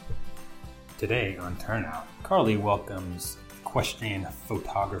Today on Turnout, Carly welcomes equestrian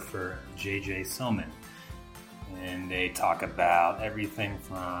photographer JJ Silman, and they talk about everything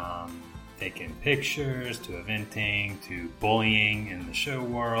from taking pictures to eventing to bullying in the show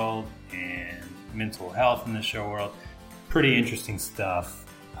world and mental health in the show world. Pretty interesting stuff.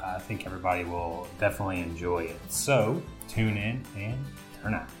 I think everybody will definitely enjoy it. So tune in and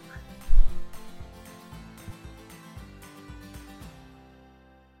turn out.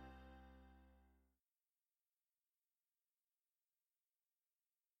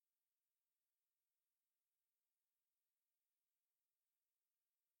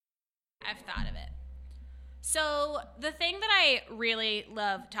 I've thought of it. So the thing that I really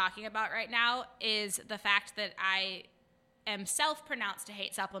love talking about right now is the fact that I am self-pronounced to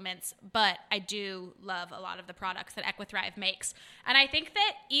hate supplements, but I do love a lot of the products that EquiThrive makes. And I think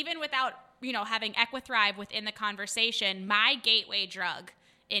that even without, having EquiThrive within the conversation, my gateway drug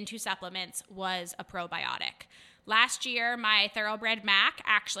into supplements was a probiotic. Last year, my Thoroughbred Mac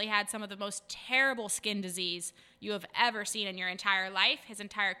actually had some of the most terrible skin disease you have ever seen in your entire life. His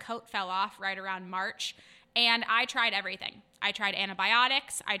entire coat fell off right around March, and I tried everything. I tried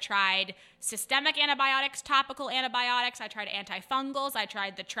antibiotics. I tried systemic antibiotics, topical antibiotics. I tried antifungals. I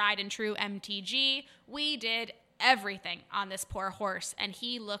tried the tried and true MTG. We did everything on this poor horse, and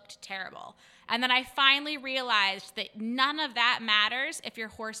he looked terrible. And then I finally realized that none of that matters if your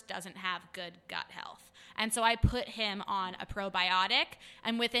horse doesn't have good gut health. And so I put him on a probiotic,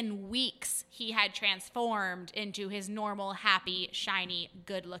 and within weeks, he had transformed into his normal, happy, shiny,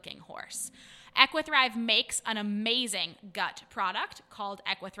 good-looking horse. EquiThrive makes an amazing gut product called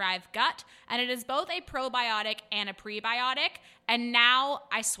EquiThrive Gut, and it is both a probiotic and a prebiotic, and now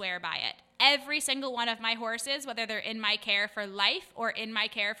I swear by it. Every single one of my horses, whether they're in my care for life or in my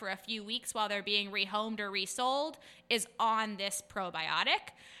care for a few weeks while they're being rehomed or resold, is on this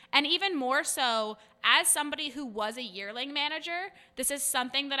probiotic. And even more so, as somebody who was a yearling manager, this is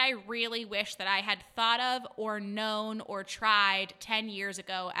something that I really wish that I had thought of or known or tried 10 years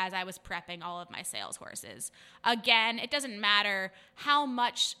ago as I was prepping all of my sales horses. Again, it doesn't matter how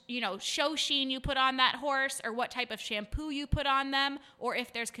much, show sheen you put on that horse or what type of shampoo you put on them or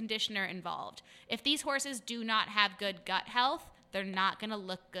if there's conditioner involved. If these horses do not have good gut health, they're not going to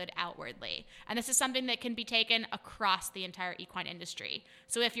look good outwardly. And this is something that can be taken across the entire equine industry.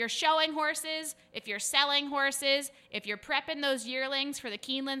 So if you're showing horses, if you're selling horses, if you're prepping those yearlings for the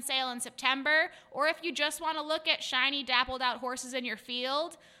Keeneland sale in September, or if you just want to look at shiny, dappled out horses in your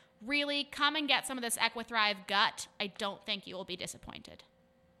field, really come and get some of this EquiThrive Gut. I don't think you will be disappointed.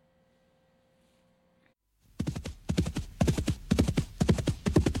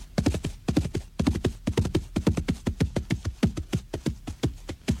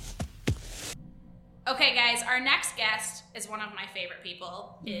 Okay, guys, our next guest is one of my favorite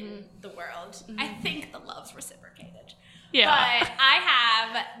people in the world. I think the love's reciprocated. Yeah. But I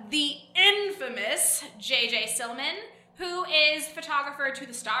have the infamous JJ Silman, who is photographer to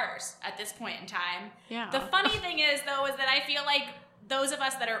the stars at this point in time. Yeah. The funny thing is, though, is that I feel like those of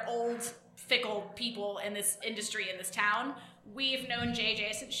us that are old, fickle people in this industry, in this town, we've known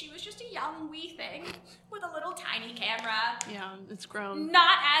JJ since she was just a young wee thing with a little tiny camera. Yeah, it's grown.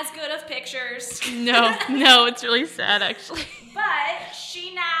 Not as good of pictures. No, it's really sad, actually. But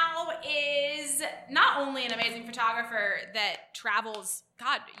she now is not only an amazing photographer that travels.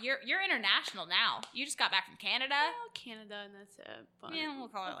 God, you're international now. You just got back from Canada. Well, Canada, and that's it. But Yeah, we'll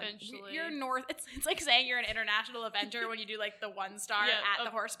call it eventually. like you're north. It's like saying you're an international eventer when you do like the 1-star at the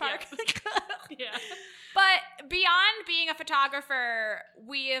horse park. Yeah. But beyond being a photographer,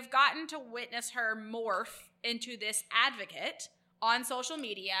 we have gotten to witness her morph into this advocate on social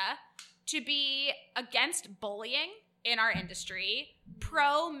media to be against bullying in our industry,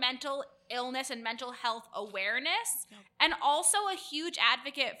 pro mental illness and mental health awareness, and also a huge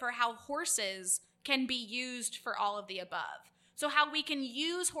advocate for how horses can be used for all of the above. So how we can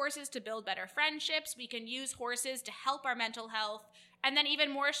use horses to build better friendships, we can use horses to help our mental health, and then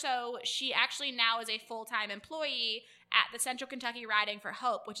even more so, she actually now is a full-time employee at the Central Kentucky Riding for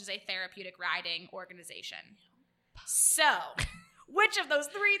Hope, which is a therapeutic riding organization. So, which of those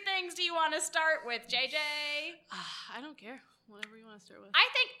three things do you want to start with, JJ? I don't care. Whatever you want to start with.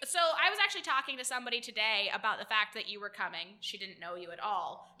 I was actually talking to somebody today about the fact that you were coming. She didn't know you at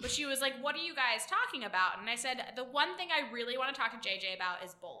all. But she was like, what are you guys talking about? And I said, the one thing I really want to talk to JJ about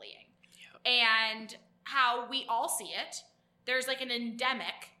is bullying. Yep. And how we all see it. There's like an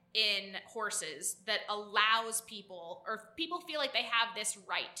endemic in horses that allows people, or people feel like they have this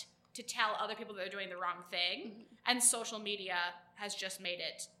right to tell other people that they're doing the wrong thing. Mm-hmm. And social media has just made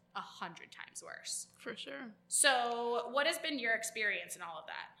it 100 times worse. For sure. So what has been your experience in all of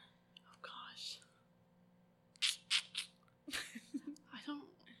that? Oh, God. gosh.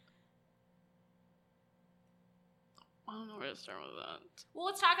 I don't know where to start with that. Well,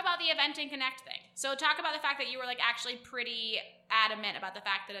 let's talk about the Event and Connect thing. So talk about the fact that you were like actually pretty adamant about the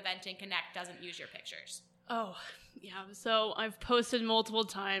fact that Event and Connect doesn't use your pictures. Oh, yeah. So I've posted multiple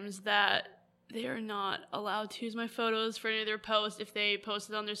times that they are not allowed to use my photos for any of their posts. If they post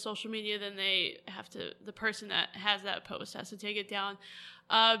it on their social media, then the person that has that post has to take it down.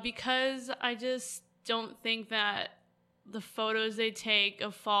 Because I just don't think that the photos they take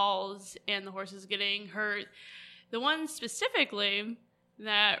of falls and the horses getting hurt, the one specifically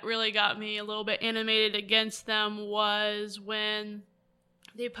that really got me a little bit animated against them was when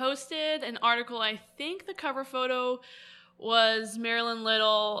they posted an article. I think the cover photo was Marilyn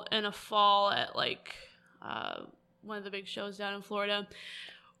Little in a fall at like one of the big shows down in Florida.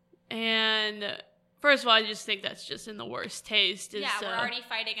 And first of all, I just think that's just in the worst taste. Yeah, we're already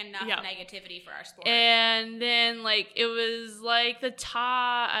fighting enough negativity for our sport. And then like it was like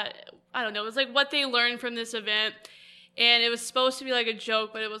I don't know, it was like what they learned from this event. And it was supposed to be like a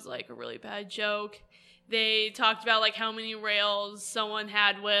joke, but it was like a really bad joke. They talked about like how many rails someone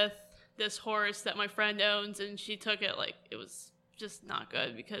had with this horse that my friend owns, and she took it like it was just not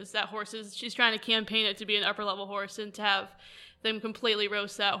good because that horse she's trying to campaign it to be an upper level horse, and to have them completely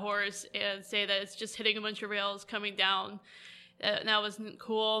roast that horse and say that it's just hitting a bunch of rails coming down, that wasn't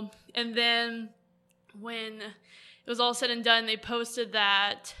cool. And then when it was all said and done, they posted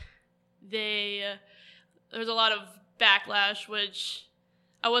that there was a lot of backlash, which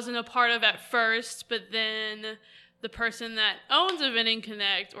I wasn't a part of at first, but then the person that owns Event and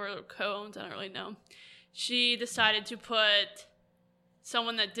Connect, or co-owns, I don't really know, she decided to put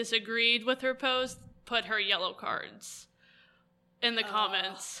someone that disagreed with her post, put her yellow cards in the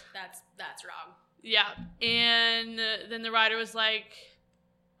comments. That's wrong. Yeah. And then the writer was like,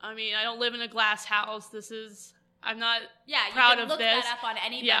 I mean, I don't live in a glass house. I'm not proud of this. Yeah, you can look that up on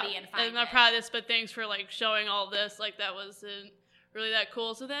anybody and find it. I'm not proud of this, but thanks for like showing all this. Like that wasn't really that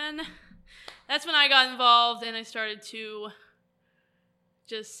cool. So then that's when I got involved, and I started to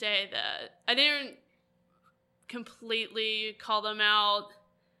just say that I didn't completely call them out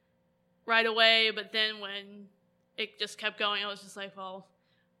right away, but then when it just kept going, I was just like, well,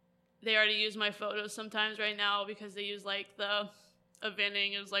 they already use my photos sometimes right now because they use like the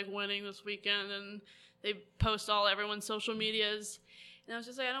eventing is like winning this weekend, and they post all everyone's social medias. And I was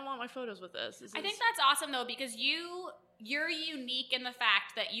just like, I don't want my photos with this. I think that's awesome though, because you're unique in the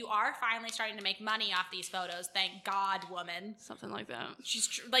fact that you are finally starting to make money off these photos. Thank God, woman. Something like that.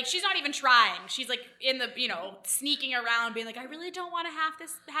 She's not even trying. She's like in the, sneaking around being like, I really don't want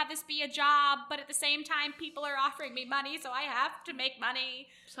to have this be a job, but at the same time, people are offering me money, so I have to make money.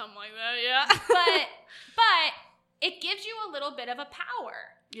 Something like that, yeah. but it gives you a little bit of a power.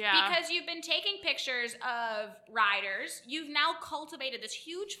 Yeah. Because you've been taking pictures of riders. You've now cultivated this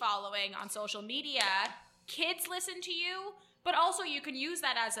huge following on social media. Kids listen to you, but also you can use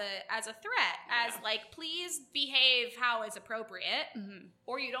that as a threat, as like, please behave how is appropriate,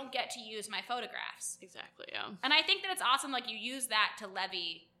 or you don't get to use my photographs. Exactly, yeah. And I think that it's awesome, like, you use that to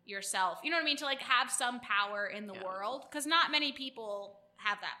levy yourself. You know what I mean? To, like, have some power in the world, because not many people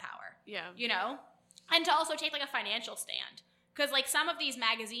have that power. Yeah. And to also take, like, a financial stand. Because, like, some of these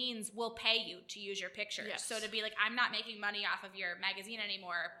magazines will pay you to use your pictures. Yes. So to be like, I'm not making money off of your magazine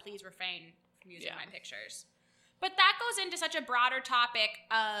anymore, please refrain from using my pictures. But that goes into such a broader topic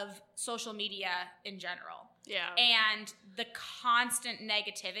of social media in general. Yeah. And the constant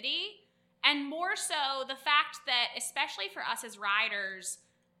negativity. And more so the fact that, especially for us as riders,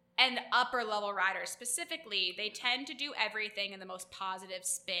 and upper level riders specifically, they tend to do everything in the most positive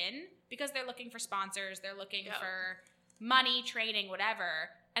spin because they're looking for sponsors, they're looking for money, training, whatever.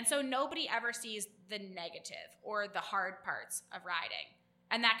 And so nobody ever sees the negative or the hard parts of riding.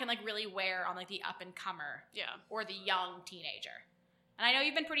 And that can like really wear on like the up and comer or the young teenager. And I know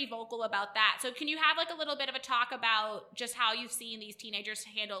you've been pretty vocal about that. So can you have like a little bit of a talk about just how you've seen these teenagers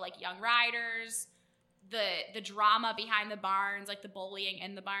handle like young riders, the drama behind the barns, like the bullying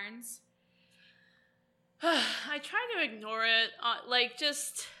in the barns? I try to ignore it.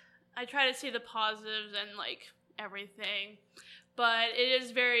 I try to see the positives and like everything. But it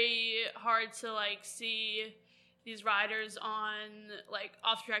is very hard to like see these riders on like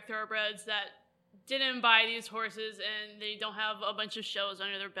off-track thoroughbreds that didn't buy these horses and they don't have a bunch of shows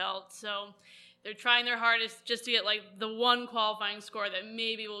under their belt. So they're trying their hardest just to get like the one qualifying score that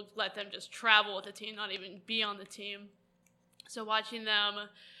maybe will let them just travel with the team, not even be on the team. So watching them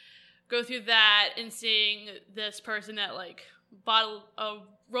go through that and seeing this person that like bought a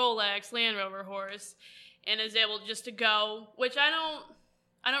Rolex Land Rover horse and is able just to go, which I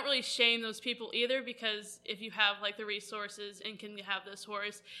I don't really shame those people either, because if you have like the resources and can have this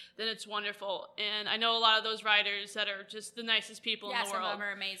horse, then it's wonderful. And I know a lot of those riders that are just the nicest people in the world. Some of them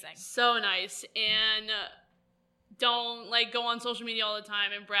are amazing. So nice. And don't like go on social media all the time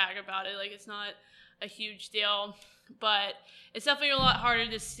and brag about it. Like, it's not a huge deal, but it's definitely a lot harder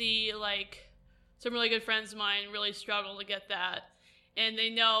to see like some really good friends of mine really struggle to get that. And they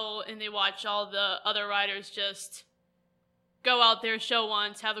know and they watch all the other riders just go out there, show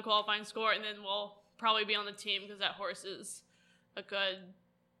once, have the qualifying score, and then we'll probably be on the team because that horse is a good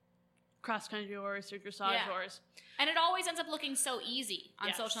cross-country horse or dressage horse. And it always ends up looking so easy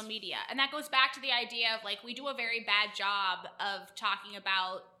on social media. And that goes back to the idea of, like, we do a very bad job of talking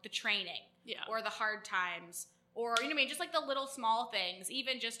about the training or the hard times or, you know what I mean, just like the little small things.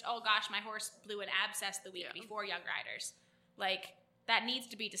 Even just, oh, gosh, my horse blew an abscess the week before young riders. Like, that needs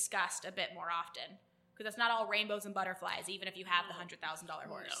to be discussed a bit more often. Because it's not all rainbows and butterflies, even if you have the $100,000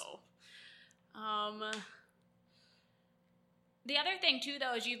 horse. No. The other thing, too,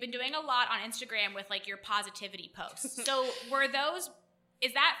 though, is you've been doing a lot on Instagram with, like, your positivity posts. So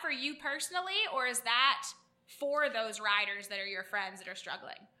is that for you personally, or is that for those riders that are your friends that are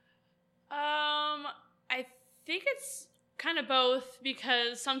struggling? I think it's kind of both,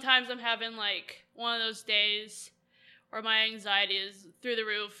 because sometimes I'm having, like, one of those days where my anxiety is through the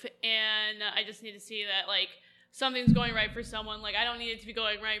roof, and I just need to see that, like, something's going right for someone. Like, I don't need it to be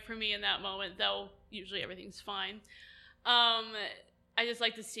going right for me in that moment, though usually everything's fine. I just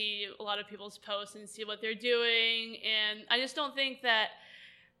like to see a lot of people's posts and see what they're doing, and I just don't think that,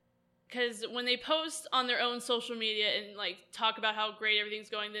 because when they post on their own social media and, like, talk about how great everything's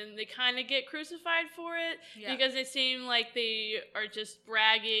going, then they kind of get crucified for it, because they seem like they are just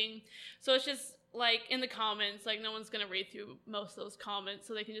bragging. So it's just, like, in the comments, like, no one's going to read through most of those comments,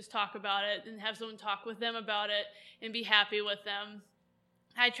 so they can just talk about it and have someone talk with them about it and be happy with them.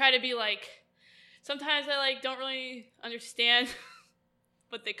 I try to be, like, sometimes I, like, don't really understand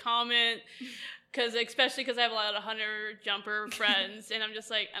what they comment, especially because I have a lot of hunter jumper friends, and I'm just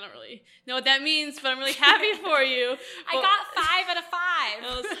like, I don't really know what that means, but I'm really happy for you. I got 5 out of 5.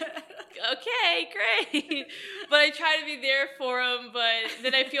 I was like, okay, great. But I try to be there for them, but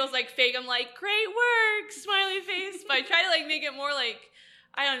then I feel like fake. I'm like, great work, smiley face. But I try to, like, make it more, like,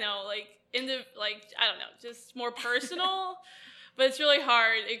 I don't know, like, I don't know, just more personal. But it's really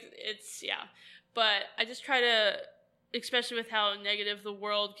hard. It's But I just try to, especially with how negative the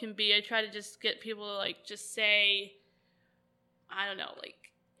world can be, I try to just get people to, like, just say, I don't know, like,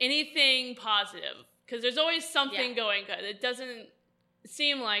 anything positive. Because there's always something going good. It doesn't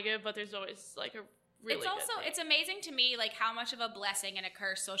seem like it, but there's always, like, a really good thing. It's amazing to me, like, how much of a blessing and a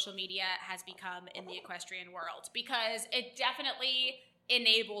curse social media has become in the equestrian world. Because it definitely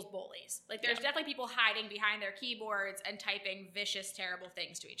enables bullies. Like, there's definitely people hiding behind their keyboards and typing vicious, terrible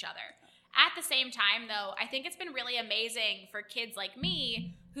things to each other. At the same time, though, I think it's been really amazing for kids like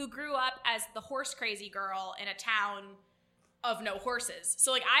me who grew up as the horse crazy girl in a town of no horses.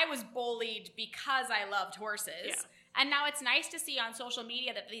 So, like, I was bullied because I loved horses. Yeah. And now it's nice to see on social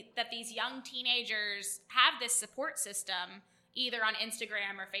media that these young teenagers have this support system, either on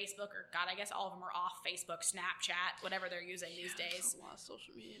Instagram or Facebook, or, God, I guess all of them are off Facebook, Snapchat, whatever they're using these days. There's a lot of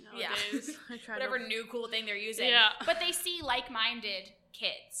social media nowadays. Whatever new cool thing they're using. Yeah. But they see like-minded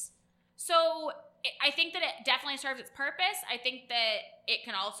kids. So I think that it definitely serves its purpose. I think that it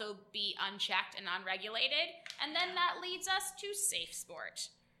can also be unchecked and unregulated. And then that leads us to safe sport.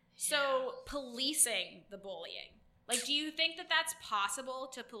 So policing the bullying. Like, do you think that that's possible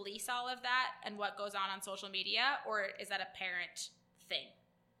to police all of that and what goes on social media? Or is that a parent thing?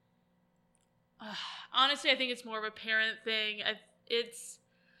 Honestly, I think it's more of a parent thing. It's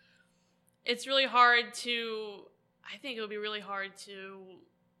really hard to... I think it would be really hard to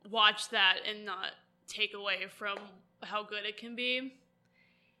watch that and not take away from how good it can be,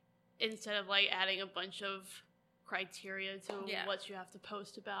 instead of, like, adding a bunch of criteria to what you have to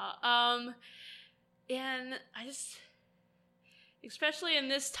post about. And I just, especially in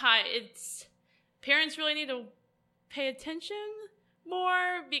this time, parents really need to pay attention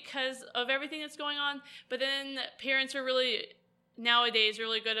more because of everything that's going on. But then parents are really, nowadays,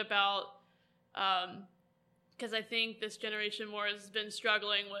 really good about, because I think this generation more has been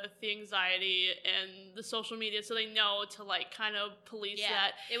struggling with the anxiety and the social media, so they know to, like, kind of police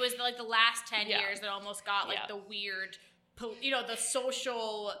that. It was, like, the last 10 years that almost got, like, the weird, the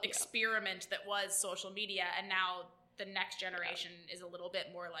social experiment that was social media, and now the next generation is a little bit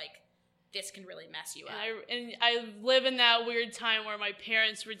more like, this can really mess you up. And I live in that weird time where my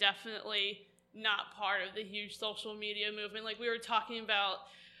parents were definitely not part of the huge social media movement. Like, we were talking about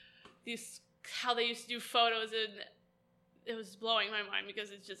how they used to do photos, and it was blowing my mind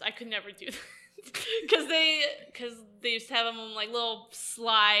because it's just, I could never do that. Because they used to have them on like little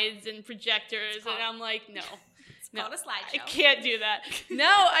slides and projectors, and I'm like, no. It's called a slideshow. I can't do that. No,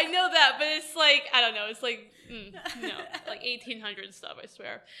 I know that, but it's like, I don't know, it's like, no, like 1800 stuff, I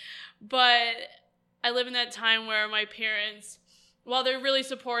swear. But I live in that time where my parents, while they're really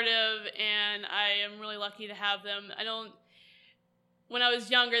supportive, and I am really lucky to have them, when I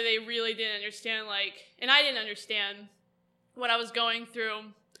was younger, they really didn't understand, like, and I didn't understand what I was going through.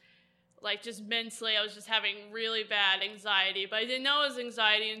 Like, just mentally, I was just having really bad anxiety. But I didn't know it was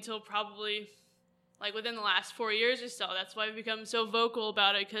anxiety until probably, like, within the last 4 years or so. That's why I've become so vocal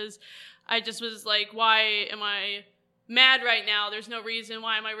about it, because I just was like, why am I mad right now? There's no reason.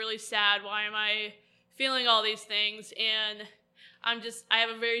 Why am I really sad? Why am I feeling all these things? And I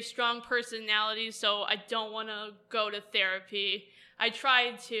have a very strong personality, so I don't want to go to therapy. I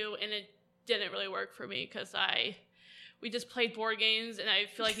tried to, and it didn't really work for me, because we just played board games, and I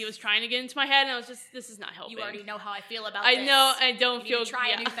feel like he was trying to get into my head, and I was just, this is not helping. You already know how I feel about this. I know, I don't feel... try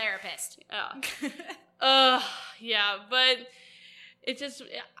a new therapist. Yeah. Yeah, but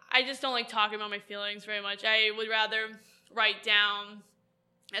I just don't like talking about my feelings very much. I would rather write down.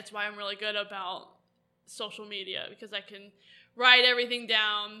 That's why I'm really good about social media, because I can write everything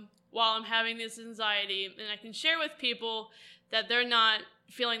down while I'm having this anxiety, and I can share with people that they're not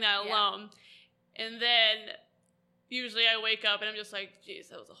feeling that alone. And then usually I wake up and I'm just like, geez,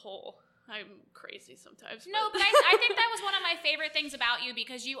 that was a hole. I'm crazy sometimes. No, but I think that was one of my favorite things about you,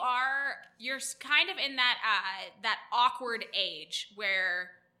 because you're kind of in that awkward age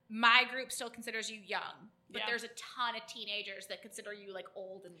where my group still considers you young, but there's a ton of teenagers that consider you like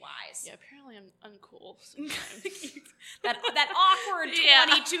old and wise. Yeah, apparently I'm uncool sometimes. that awkward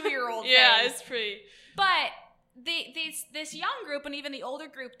 22-year-old thing. Yeah, it's pretty. But this young group, and even the older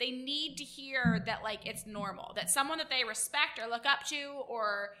group, they need to hear that, like, it's normal, that someone that they respect or look up to,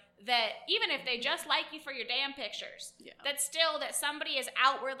 or that even if they just like you for your damn pictures, that somebody is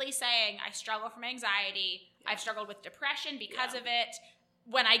outwardly saying, I struggle from anxiety, I've struggled with depression because of it.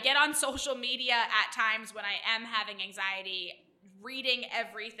 When I get on social media at times when I am having anxiety, reading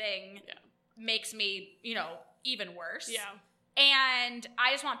everything makes me, even worse. Yeah. And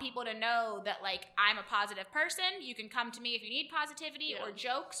I just want people to know that, like, I'm a positive person. You can come to me if you need positivity or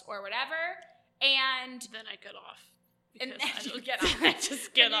jokes or whatever. And then I get off. And you get off. I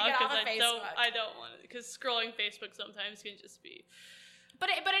just get off because I don't want it. Because scrolling Facebook sometimes can just be. But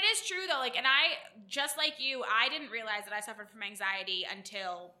it is true, though. Like, and I, just like you, I didn't realize that I suffered from anxiety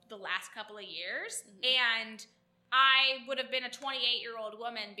until the last couple of years. Mm-hmm. And I would have been a 28-year-old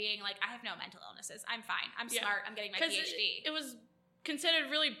woman being like, I have no mental illnesses. I'm fine. I'm smart. I'm getting my PhD. It was considered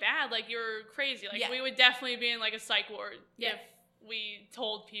really bad. Like, you're crazy. Like, we would definitely be in, like, a psych ward if we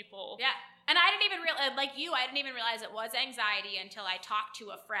told people. Yeah. And I didn't even realize, like you, I didn't even realize it was anxiety until I talked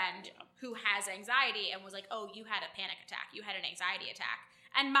to a friend who has anxiety and was like, oh, you had a panic attack. You had an anxiety attack.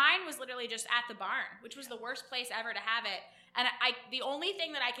 And mine was literally just at the barn, which was the worst place ever to have it. And the only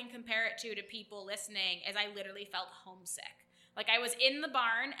thing that I can compare it to people listening is I literally felt homesick. Like, I was in the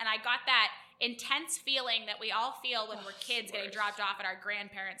barn and I got that intense feeling that we all feel when we're kids getting dropped off at our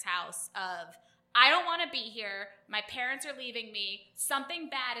grandparents' house of, I don't want to be here. My parents are leaving me. Something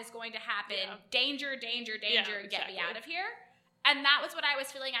bad is going to happen. Yeah. Danger, danger, danger. Yeah, exactly. Get me out of here. And that was what I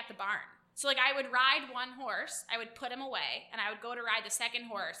was feeling at the barn. So, like, I would ride one horse, I would put him away, and I would go to ride the second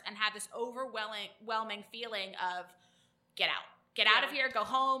horse and have this overwhelming feeling of, get out of here, go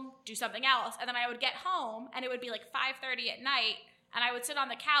home, do something else. And then I would get home, and it would be like 5:30 at night, and I would sit on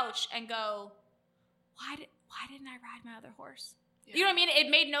the couch and go, why didn't I ride my other horse? Yeah. You know what I mean? It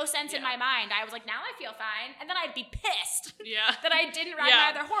made no sense in my mind. I was like, now I feel fine. And then I'd be pissed that I didn't ride my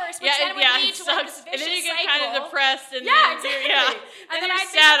other horse, which then would lead to like this vicious cycle. And then you get kind of depressed. And exactly. And then I'd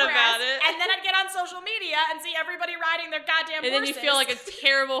be sad about it. And then I'd get on social media and see everybody riding their goddamn horses. And then you feel like a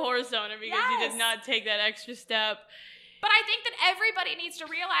terrible horse owner because you did not take that extra step. But I think that everybody needs to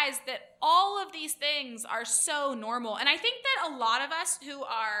realize that all of these things are so normal. And I think that a lot of us who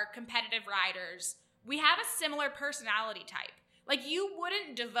are competitive riders, we have a similar personality type. Like, you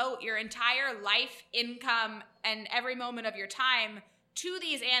wouldn't devote your entire life, income, and every moment of your time to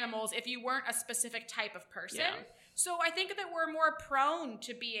these animals if you weren't a specific type of person. Yeah. So I think that we're more prone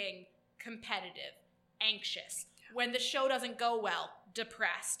to being competitive, anxious, when the show doesn't go well,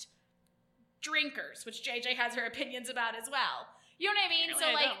 depressed, drinkers, which JJ has her opinions about as well. You know what I mean?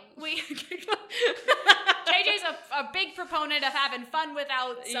 Really, so, JJ's a big proponent of having fun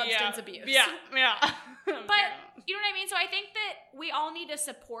without substance abuse. Yeah. But, you know what I mean? So I think that we all need to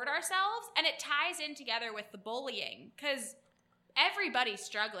support ourselves, and it ties in together with the bullying, because everybody's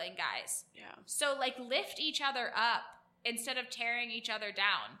struggling, guys. Yeah. So, like, lift each other up instead of tearing each other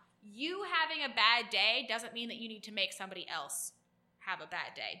down. You having a bad day doesn't mean that you need to make somebody else have a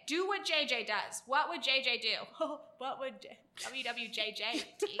bad day. Do what JJ does. What would JJ do? What would WWJJ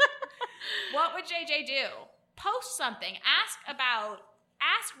What would JJ do? Post something.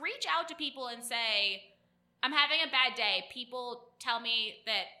 Reach out to people and say, I'm having a bad day. People tell me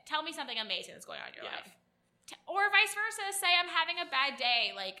something amazing that's going on in your life. Or vice versa, say I'm having a bad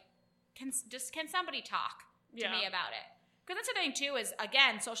day. Like, can somebody talk to me about it? Because that's the thing too, is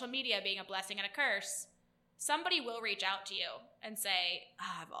again, social media being a blessing and a curse. Somebody will reach out to you and say,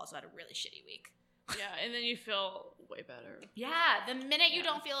 I've also had a really shitty week. Yeah, and then you feel way better. Yeah, the minute you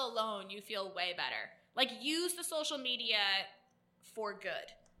don't feel alone, you feel way better. Like, use the social media for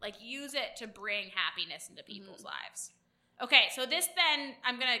good. Like, use it to bring happiness into people's lives. Okay, so this then,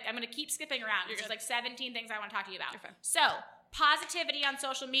 I'm gonna keep skipping around. There's like 17 things I want to talk to you about. So, positivity on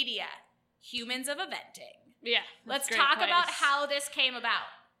social media. Humans of eventing. Yeah. Let's talk about how this came about.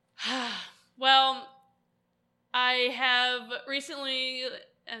 Well, I have recently,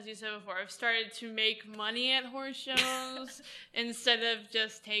 as you said before, I've started to make money at horse shows instead of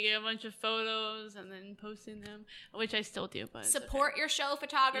just taking a bunch of photos and then posting them, which I still do. But support your show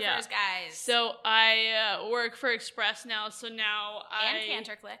photographers, guys. So I work for Express now. So now and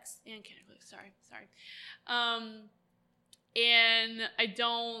Canterclicks. Sorry. And I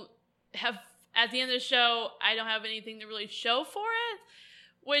don't have, at the end of the show, I don't have anything to really show for it,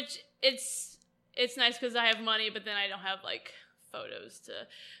 which it's nice because I have money, but then I don't have like photos to.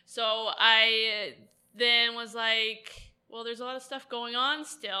 So I then was like, well, there's a lot of stuff going on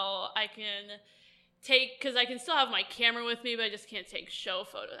still. I can take, because I can still have my camera with me, but I just can't take show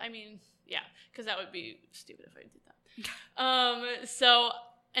photos. I mean, yeah, because that would be stupid if I did that.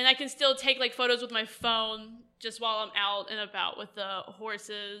 And I can still take like photos with my phone just while I'm out and about with the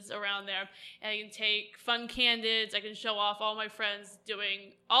horses around there. And I can take fun candids. I can show off all my friends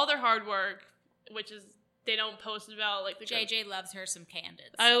doing all their hard work, which is, they don't post about like the JJ loves her some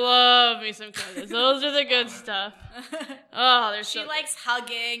candids. I love me some candids. Those are the good stuff. Oh, she likes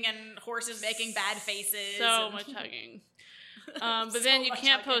hugging and horses making bad faces. So much hugging. But then you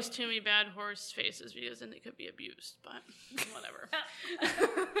can't post too many bad horse faces because then they could be abused, but whatever.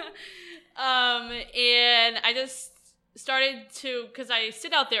 And I just started to, because I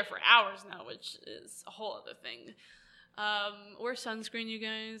sit out there for hours now, which is a whole other thing. Wear sunscreen, you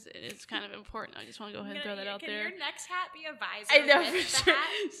guys. It's kind of important. I just want to go ahead and throw that out there. Can your next hat be a visor? I know, with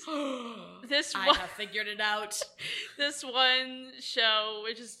for the sure. hat? I have figured it out. This one show,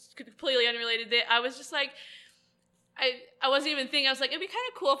 which is completely unrelated, I was just like, I wasn't even thinking. I was like, it'd be kind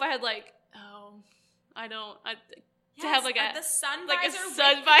of cool if I had like, to have like the sun like visor, a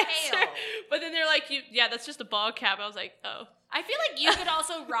sun visor. But then they're like, that's just a ball cap. I was like, oh. I feel like you could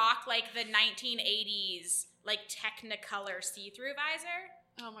also rock like the 1980s like Technicolor see-through visor.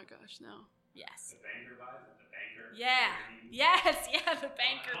 Oh my gosh, no. Yes. The banker visor, the banker. Yeah. Yes, yeah, the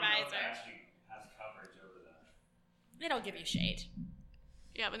banker visor. It actually has coverage over the. It'll give you shade.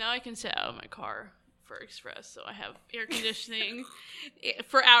 Yeah, but now I can sit out of my car for Express, so I have air conditioning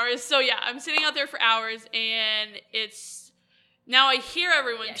for hours. So yeah, I'm sitting out there for hours, and it's now I hear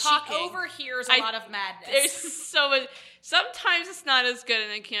everyone talking. She overhears a lot of madness. There's so much. Sometimes it's not as good,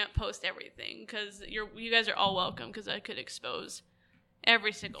 and I can't post everything because you guys are all welcome because I could expose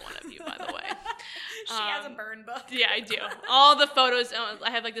every single one of you. By the way, she has a burn book. Yeah, I do. All the photos.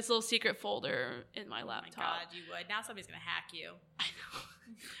 I have like this little secret folder in my laptop. Oh my God, you would. Now somebody's gonna hack you. I know.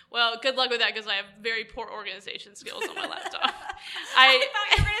 Well, good luck with that because I have very poor organization skills on my laptop. I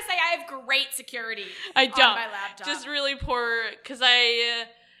thought you were gonna say I have great security. I don't. On my laptop. Just really poor because I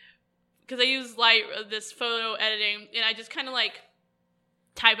use this photo editing, and I just kind of like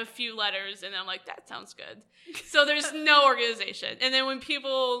type a few letters, and I'm like, that sounds good. So there's no organization. And then when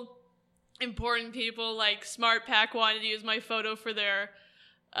important people like SmartPack wanted to use my photo for their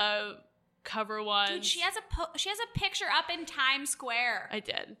cover one. Dude, she has a picture up in Times Square. I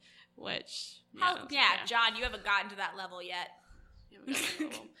did, which John, you haven't gotten to that level yet.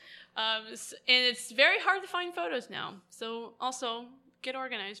 And it's very hard to find photos now. So also get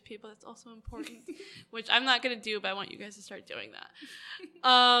organized, people. That's also important, which I'm not gonna do, but I want you guys to start doing that.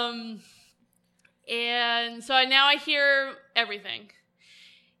 And so now I hear everything,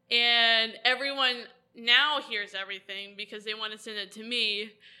 and everyone now hears everything because they want to send it to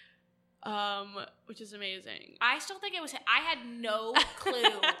me. Which is amazing. I still think I had no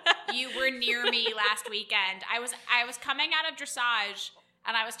clue you were near me last weekend. I was coming out of dressage,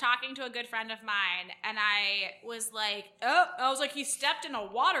 and I was talking to a good friend of mine, and I was like, he stepped in a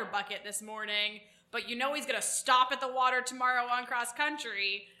water bucket this morning, but he's gonna stop at the water tomorrow on cross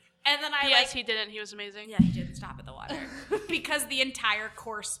country. And then Yes, he didn't. He was amazing. Yeah, he didn't stop at the water. Because the entire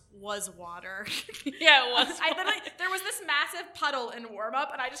course was water. Yeah, it was. There was this massive puddle in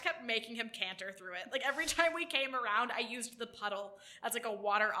warm-up, and I just kept making him canter through it. Like, every time we came around, I used the puddle as, like, a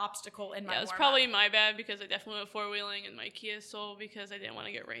water obstacle in my warm-up. It was probably my bad because I definitely went four-wheeling in my Kia Soul because I didn't want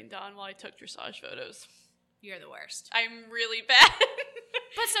to get rained on while I took dressage photos. You're the worst. I'm really bad.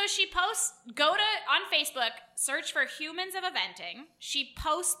 But so she posts, on Facebook, search for Humans of Eventing. She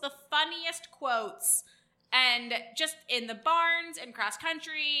posts the funniest quotes, and just in the barns, in cross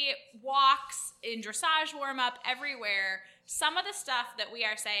country, walks, in dressage warm up, everywhere. Some of the stuff that we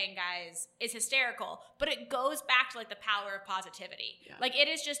are saying, guys, is hysterical, but it goes back to like the power of positivity. Yeah. Like, it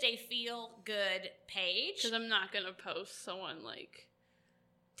is just a feel good page. Because I'm not going to post someone like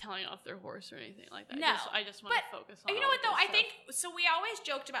telling off their horse or anything like that. No, I just want to focus on. You know what though? I stuff. think so. We always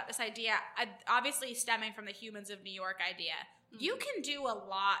joked about this idea, obviously stemming from the Humans of New York idea. Mm-hmm. You can do a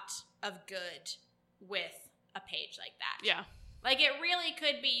lot of good with a page like that. Yeah, like it really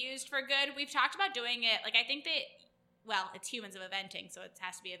could be used for good. We've talked about doing it. Like I think that, well, it's Humans of Eventing, so it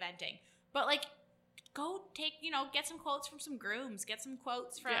has to be eventing. But like, go take get some quotes from some grooms. Get some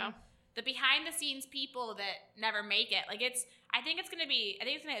quotes from the behind the scenes people that never make it. Like I think it's gonna be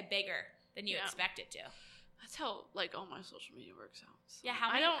bigger than you expect it to. That's how like all my social media works out. So. Yeah,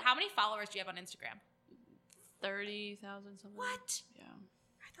 how many followers do you have on Instagram? 30,000 something. What? Yeah.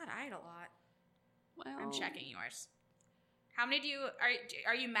 I thought I had a lot. Well, I'm checking yours. How many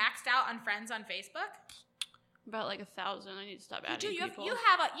are you maxed out on friends on Facebook? About like 1,000. I need to stop adding people. You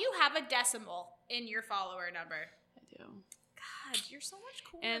have a decimal in your follower number. I do. God, you're so much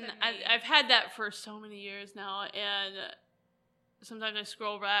cooler and than me. I've had that for so many years now, and sometimes I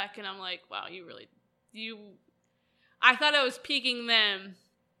scroll back and I'm like, wow, I thought I was peaking then,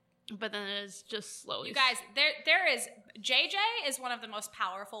 but then it's just slowly. You guys, there is, JJ is one of the most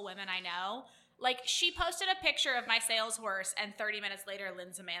powerful women I know. Like, she posted a picture of my sales horse, and 30 minutes later, Lynn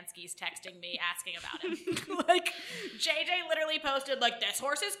Zemansky's texting me asking about him. Like, JJ literally posted, like, this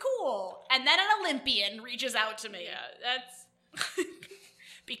horse is cool. And then an Olympian reaches out to me. Yeah, that's...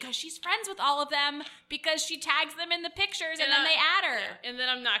 Because she's friends with all of them, because she tags them in the pictures, and then they add her. Yeah. And then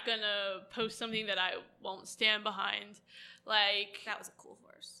I'm not going to post something that I won't stand behind. Like... That was a cool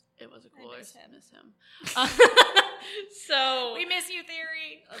horse. It was a cool horse. I miss him. So... We miss you,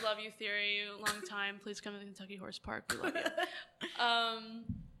 Theory. I love you, Theory. Long time. Please come to the Kentucky Horse Park. We love you.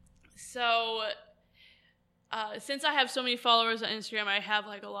 Since I have so many followers on Instagram, I have,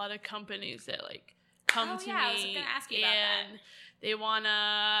 like, a lot of companies that, like, come to me. I was going to ask you about that. They want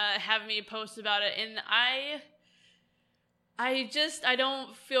to have me post about it. And I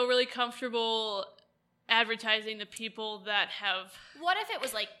don't feel really comfortable advertising to people that have... What if it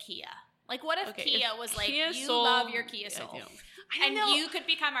was like Kia? Like, what if Kia was like, Kia you Soul, love your Kia Soul, and know. you could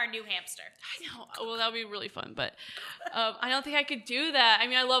become our new hamster? I know. Well, that would be really fun, but I don't think I could do that. I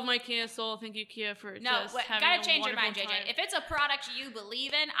mean, I love my Kia Soul. Thank you, Kia, for having gotta change your mind, JJ. time. If it's a product you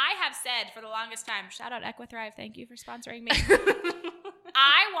believe in, I have said for the longest time, shout out Equithrive, thank you for sponsoring me.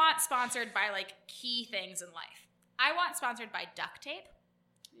 I want sponsored by, like, key things in life. I want sponsored by duct tape.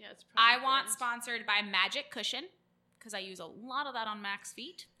 Yeah, it's I want sponsored by Magic Cushion, because I use a lot of that on Mac's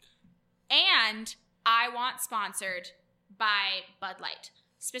feet. And I want sponsored by Bud Light,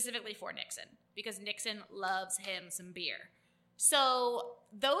 specifically for Nixon, because Nixon loves him some beer. So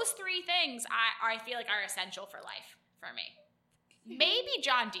those three things I feel like are essential for life for me. Maybe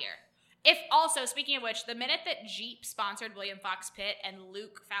John Deere. If also, speaking of which, the minute that Jeep sponsored William Fox Pitt and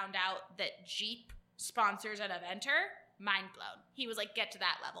Luke found out that Jeep sponsors an eventer, mind blown. He was like, get to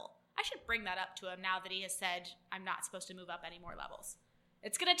that level. I should bring that up to him now that he has said I'm not supposed to move up any more levels.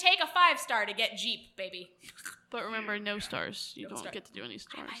 It's going to take a 5-star to get Jeep, baby. But remember, no stars. You don't get to do any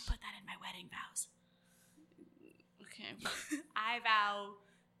stars. I might put that in my wedding vows. Okay. I vow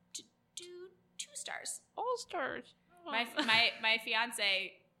to do 2 stars. All stars. Oh. My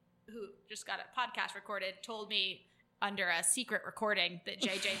fiance, who just got a podcast recorded, told me under a secret recording that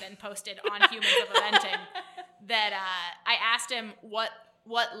JJ then posted on Humans of Eventing that I asked him what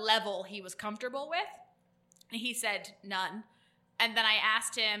level he was comfortable with, and he said none. And then I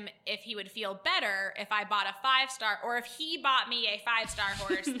asked him if he would feel better if I bought a 5-star, or if he bought me a 5-star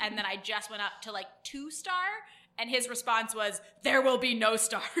horse and then I just went up to like 2-star. And his response was, there will be no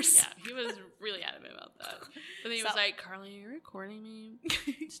stars. Yeah, he was really adamant about that. But then he was like, Carly, you're recording me.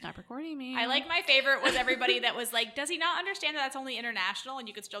 Stop recording me. I like my favorite was everybody that was like, does he not understand that that's only international and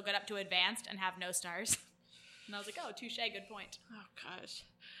you could still get up to advanced and have no stars? And I was like, oh, touche, good point. Oh, gosh.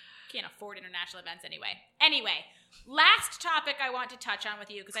 can't afford international events anyway. Anyway, last topic I want to touch on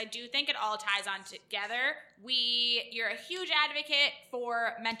with you, because I do think it all ties on together. You're a huge advocate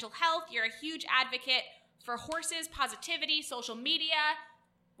for mental health. You're a huge advocate for horses, positivity, social media,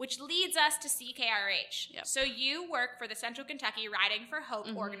 which leads us to CKRH. Yep. So you work for the Central Kentucky Riding for Hope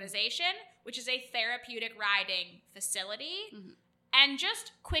organization, which is a therapeutic riding facility. And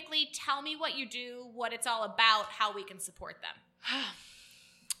just quickly tell me what you do, what it's all about, how we can support them.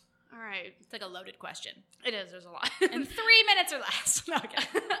 All right. It's like a loaded question. It is. There's a lot. In 3 minutes or less. No, okay.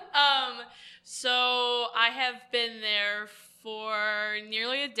 So I have been there for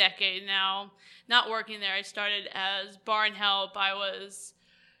nearly a decade now. Not working there. I started as barn help. I was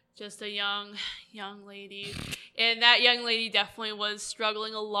just a young lady. And that young lady definitely was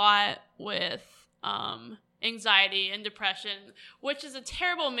struggling a lot with anxiety and depression, which is a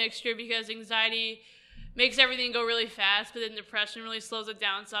terrible mixture because anxiety makes everything go really fast, but then depression really slows it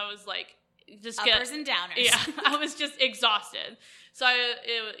down. So I was like, uppers and downers. Yeah, I was just exhausted. So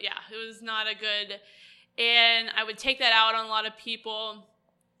it was not a good, and I would take that out on a lot of people.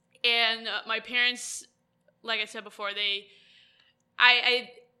 And my parents, like I said before, I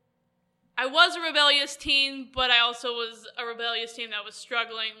was a rebellious teen, but I also was a rebellious teen that was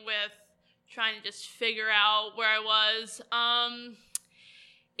struggling with trying to just figure out where I was.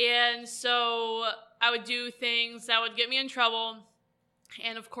 And so I would do things that would get me in trouble.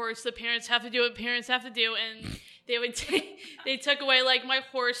 And of course, the parents have to do what parents have to do. And they took away like my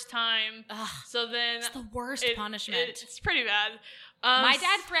horse time. Ugh, so then it's the worst punishment. It's pretty bad. My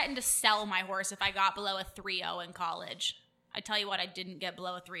dad threatened to sell my horse if I got below a 3.0 in college. I tell you what, I didn't get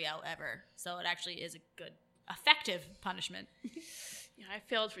below a 3.0 ever. So it actually is a good, effective punishment. Yeah, I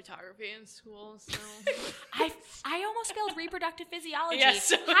failed photography in school, so I almost failed reproductive physiology.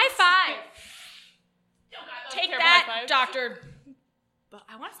 Yes. High five. Take that, high five. Doctor. But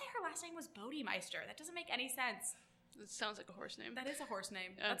I want to say her last name was Bodemeister. That doesn't make any sense. It sounds like a horse name. That is a horse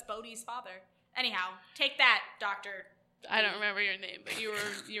name. That's Bodie's father. Anyhow, take that, Doctor. I don't remember your name, but you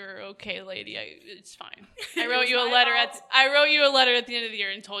were okay, lady. It's fine. I wrote you a letter at the end of the year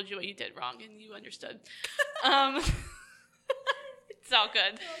and told you what you did wrong, and you understood. It's all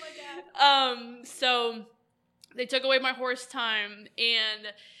good. Oh my God. So they took away my horse time,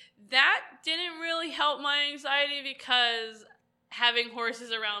 and that didn't really help my anxiety because having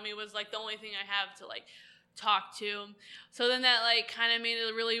horses around me was like the only thing I have to like talk to. So then that like kind of made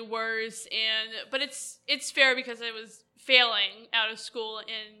it really worse. But it's fair because I was failing out of school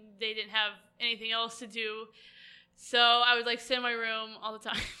and they didn't have anything else to do. So I would like sit in my room all the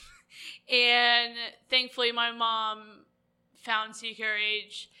time. And thankfully my mom found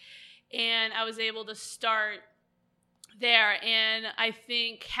CKRH and I was able to start there. And I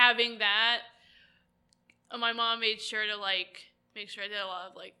think having that, my mom made sure to like make sure I did a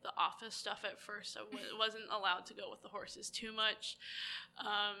lot of like the office stuff at first. I wasn't allowed to go with the horses too much.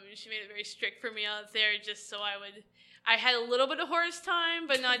 She made it very strict for me out there just so I had a little bit of horse time,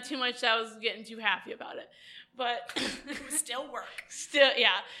 but not too much that I was getting too happy about it. But it was still work. Still,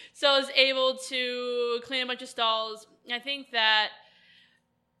 yeah. So I was able to clean a bunch of stalls. I think that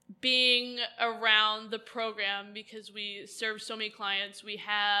being around the program, because we serve so many clients, we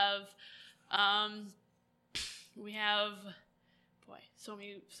have so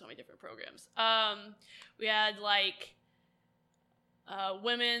many different programs. We had like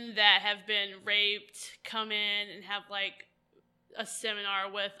women that have been raped come in and have like a seminar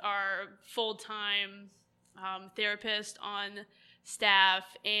with our full-time therapist on staff,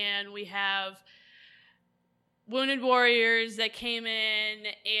 and we have wounded warriors that came in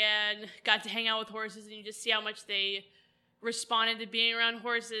and got to hang out with horses, and you just see how much they responded to being around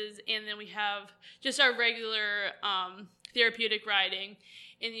horses. And then we have just our regular therapeutic riding,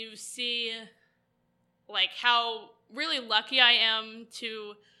 and you see like how really lucky I am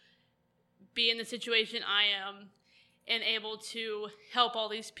to be in the situation I am and able to help all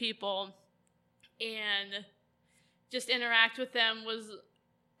these people and just interact with them was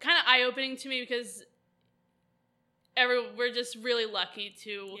kind of eye-opening to me because we're just really lucky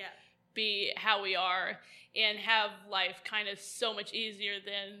to be how we are and have life kind of so much easier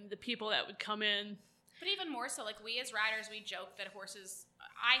than the people that would come in. But even more so, like we as riders, we joke that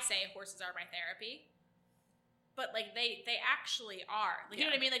I say horses are my therapy. But like they actually are. Like, you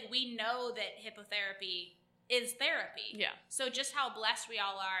know what I mean? Like we know that hippotherapy is therapy. Yeah. So just how blessed we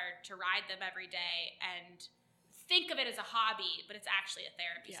all are to ride them every day and think of it as a hobby, but it's actually a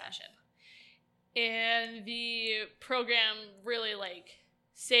therapy session. And the program really like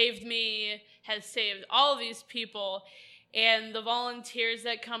saved me, has saved all of these people, and the volunteers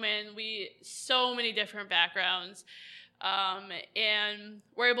that come in, so many different backgrounds. And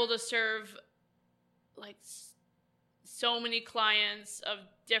we're able to serve like so many clients of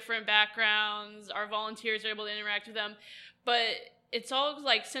different backgrounds. Our volunteers are able to interact with them, but it's all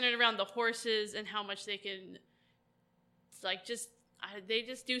like centered around the horses and how much they can, like, they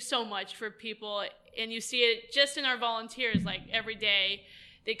just do so much for people. And you see it just in our volunteers, like every day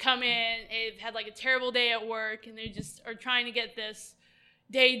they come in, they've had like a terrible day at work and they just are trying to get this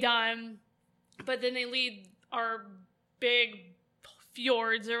day done, but then they lead our big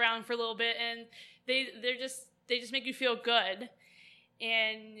fjords around for a little bit, and they just make you feel good,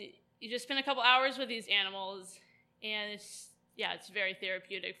 and you just spend a couple hours with these animals, and it's very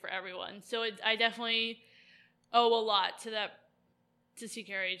therapeutic for everyone. So I definitely owe a lot to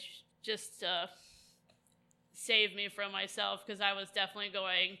CKRH, just to save me from myself, because I was definitely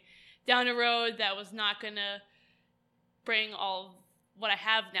going down a road that was not gonna bring all what I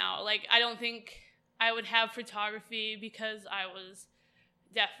have now. Like, I don't think I would have photography, because I was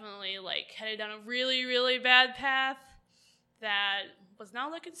definitely like headed down a really, really bad path that was not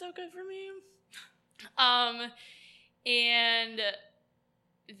looking so good for me. And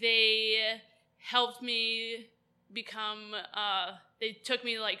they helped me become, they took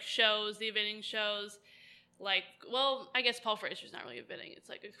me to like shows, the eventing shows. Like, well, I guess Paul Fraser's not really eventing. It's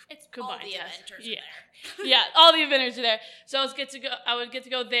like it's combined all the test. eventers are there. Yeah, all the eventers are there. So I would get to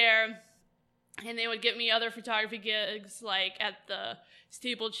go there, and they would get me other photography gigs, like at the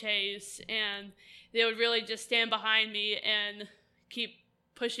steeplechase, and they would really just stand behind me and keep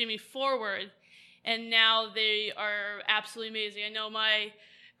pushing me forward. And now they are absolutely amazing. I know my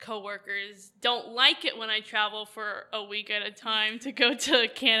coworkers don't like it when I travel for a week at a time to go to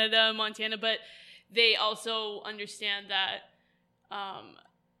Canada, Montana, but they also understand that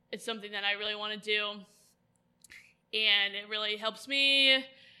it's something that I really want to do. And it really helps me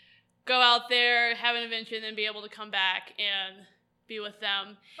go out there, have an adventure, and then be able to come back and be with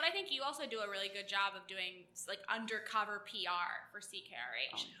them. But I think you also do a really good job of doing like undercover PR for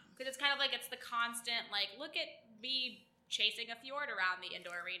CKRH. Because it's kind of like, it's the constant, like, look at me chasing a fjord around the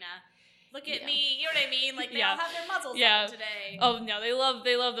indoor arena. Look at me, you know what I mean? Like, they all have their muzzles on today. Oh no, they love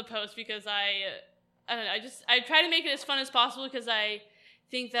the post, because I don't know, I try to make it as fun as possible, because I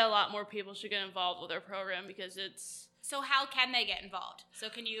think that a lot more people should get involved with our program, because it's... So how can they get involved? So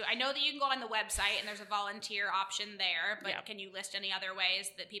I know that you can go on the website and there's a volunteer option there, but can you list any other ways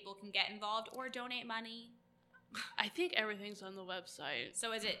that people can get involved or donate money? I think everything's on the website.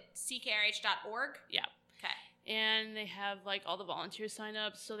 So is it ckrh.org? Yeah. Okay. And they have like all the volunteer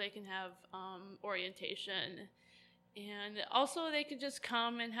sign-ups, so they can have orientation. And also they can just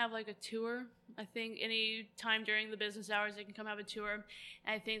come and have like a tour. I think any time during the business hours they can come have a tour.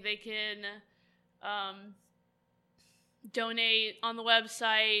 And I think they can donate on the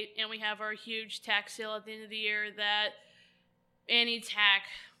website, and we have our huge tack sale at the end of the year that any tack,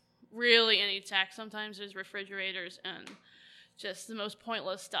 sometimes there's refrigerators and just the most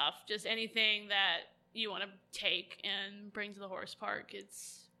pointless stuff, just anything that you want to take and bring to the horse park.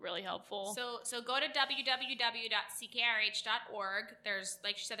 It's really helpful. So go to www.ckrh.org. There's,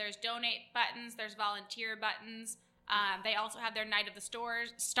 like she said, there's donate buttons, there's volunteer buttons. They also have their Night of the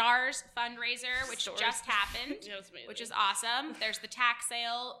Stars fundraiser, which just happened, which is awesome. There's the tack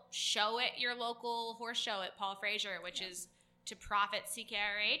sale, show at your local horse show at Paul Fraser, which is to profit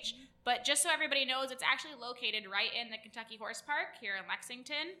CKRH. But just so everybody knows, it's actually located right in the Kentucky Horse Park here in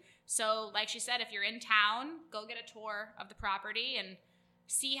Lexington. So like she said, if you're in town, go get a tour of the property and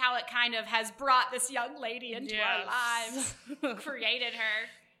see how it kind of has brought this young lady into our lives, created her.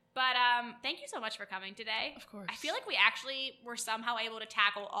 But thank you so much for coming today. Of course. I feel like we actually were somehow able to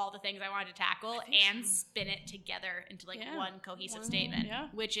tackle all the things I wanted to tackle and spin it together into one cohesive statement,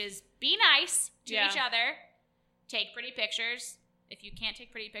 which is be nice to each other, take pretty pictures. If you can't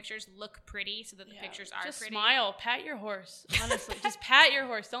take pretty pictures, look pretty so that the pictures are just pretty. Just smile. Pat your horse. Honestly, just pat your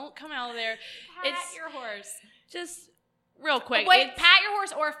horse. Don't come out of there. Pat your horse. Just real quick. Wait, pat your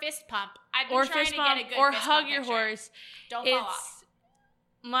horse or fist pump. I've been trying to get a good or fist hug pump your picture. horse. Don't fall off.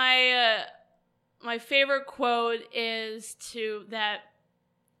 My favorite quote is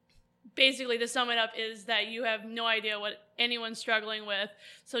basically to sum it up is that you have no idea what anyone's struggling with,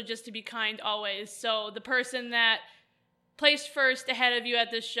 so just to be kind always. So the person that placed first ahead of you at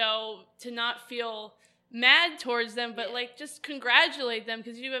this show, to not feel mad towards them, but just congratulate them,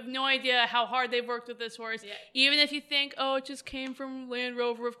 because you have no idea how hard they've worked with this horse. Even if you think, oh, it just came from Land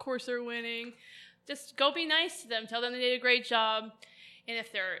Rover, of course they're winning. Just go be nice to them. Tell them they did a great job. And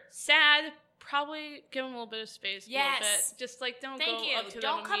if they're sad, probably give them a little bit of space. A little bit. Just don't go up to them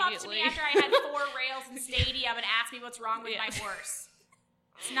Don't come up to me after I had 4 rails in stadium and ask me what's wrong with my horse.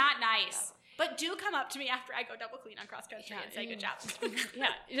 It's not nice. But do come up to me after I go double clean on cross country and say good job. Yeah,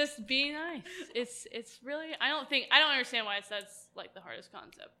 just be nice. It's really I don't understand why that's like the hardest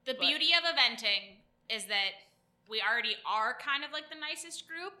concept. The beauty of eventing is that we already are kind of like the nicest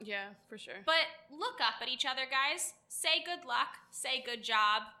group. Yeah, for sure. But look up at each other, guys. Say good luck. Say good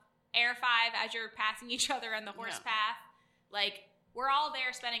job. Air 5 as you're passing each other on the horse path. Like, we're all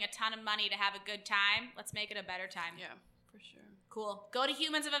there spending a ton of money to have a good time. Let's make it a better time. Yeah, for sure. Cool. Go to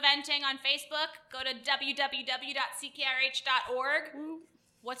Humans of Eventing on Facebook. Go to www.ckrh.org.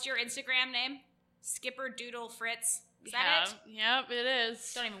 What's your Instagram name? Skipper Doodle Fritz. Is that it? Yep, it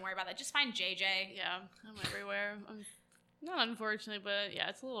is. Don't even worry about that. Just find JJ. Yeah, I'm everywhere. Not unfortunately, but yeah,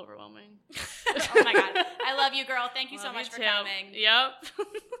 it's a little overwhelming. Oh my God. I love you, girl. Thank you so much for coming. Yep.